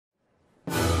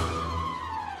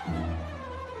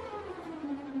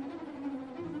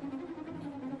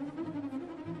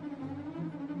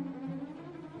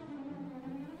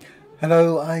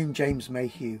Hello, I'm James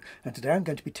Mayhew, and today I'm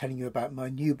going to be telling you about my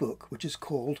new book, which is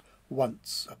called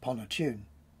Once Upon a Tune.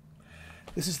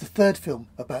 This is the third film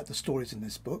about the stories in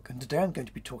this book, and today I'm going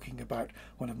to be talking about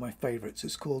one of my favourites.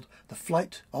 It's called The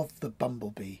Flight of the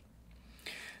Bumblebee.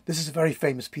 This is a very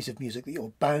famous piece of music that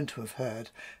you're bound to have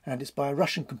heard, and it's by a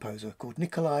Russian composer called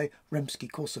Nikolai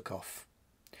Rimsky-Korsakov.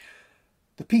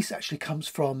 The piece actually comes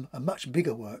from a much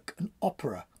bigger work, an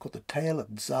opera called The Tale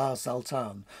of Tsar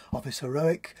Zaltan, of his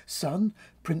heroic son,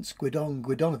 Prince Gwydion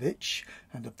Gwydinovich,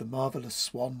 and of the marvellous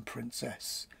Swan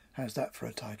Princess. How's that for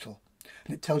a title?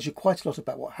 And it tells you quite a lot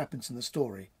about what happens in the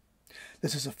story.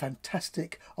 This is a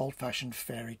fantastic old-fashioned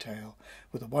fairy tale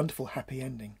with a wonderful happy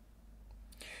ending.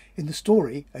 In the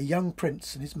story, a young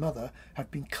prince and his mother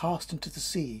have been cast into the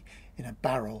sea in a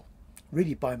barrel,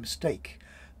 really by mistake.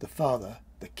 The father,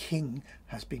 the king,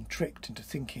 has been tricked into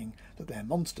thinking that they're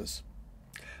monsters.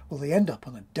 Well, they end up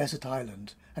on a desert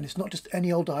island, and it's not just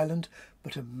any old island,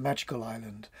 but a magical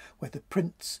island, where the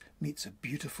prince meets a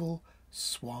beautiful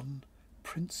swan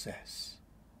princess.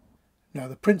 Now,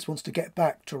 the prince wants to get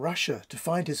back to Russia to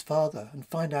find his father and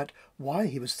find out why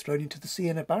he was thrown into the sea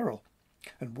in a barrel,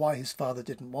 and why his father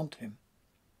didn't want him.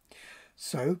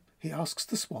 So he asks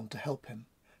the swan to help him,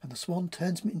 and the swan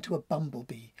turns him into a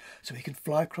bumblebee so he can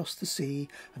fly across the sea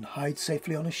and hide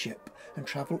safely on a ship and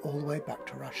travel all the way back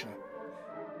to Russia.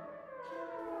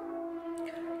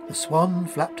 The swan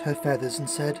flapped her feathers and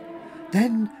said,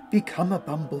 "Then become a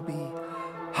bumblebee.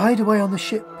 Hide away on the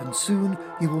ship and soon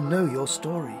you will know your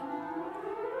story."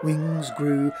 Wings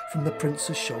grew from the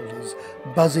prince's shoulders,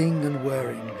 buzzing and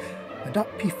whirring, and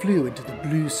up he flew into the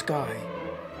blue sky.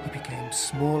 He became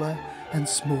smaller and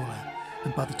smaller,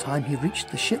 and by the time he reached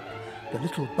the ship, the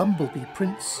little bumblebee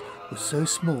prince was so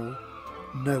small,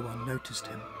 no one noticed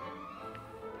him.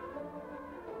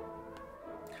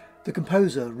 The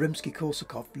composer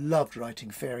Rimsky-Korsakov loved writing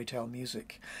fairy tale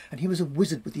music, and he was a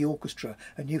wizard with the orchestra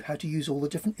and knew how to use all the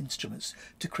different instruments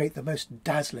to create the most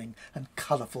dazzling and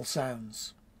colourful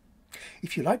sounds.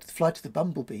 If you liked The Flight of the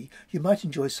Bumblebee, you might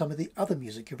enjoy some of the other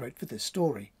music he wrote for this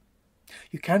story.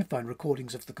 You can find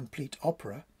recordings of the complete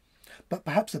opera, but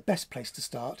perhaps the best place to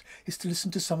start is to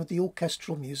listen to some of the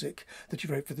orchestral music that he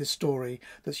wrote for this story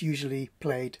that's usually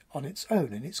played on its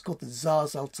own, and it's called the Tsar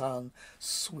Zaltan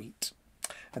Suite.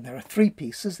 And there are three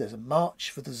pieces. There's a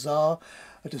march for the Tsar,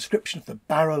 a description of the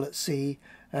barrel at sea,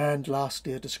 and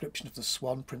lastly a description of the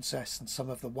Swan Princess and some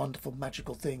of the wonderful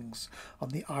magical things on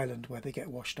the island where they get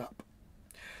washed up.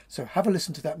 So have a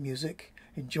listen to that music,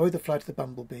 enjoy The Flight of the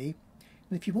Bumblebee,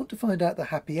 and if you want to find out the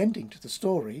happy ending to the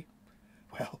story,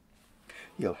 well,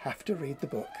 you'll have to read the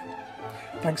book.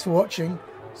 Thanks for watching.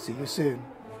 See you soon.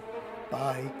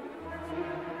 Bye.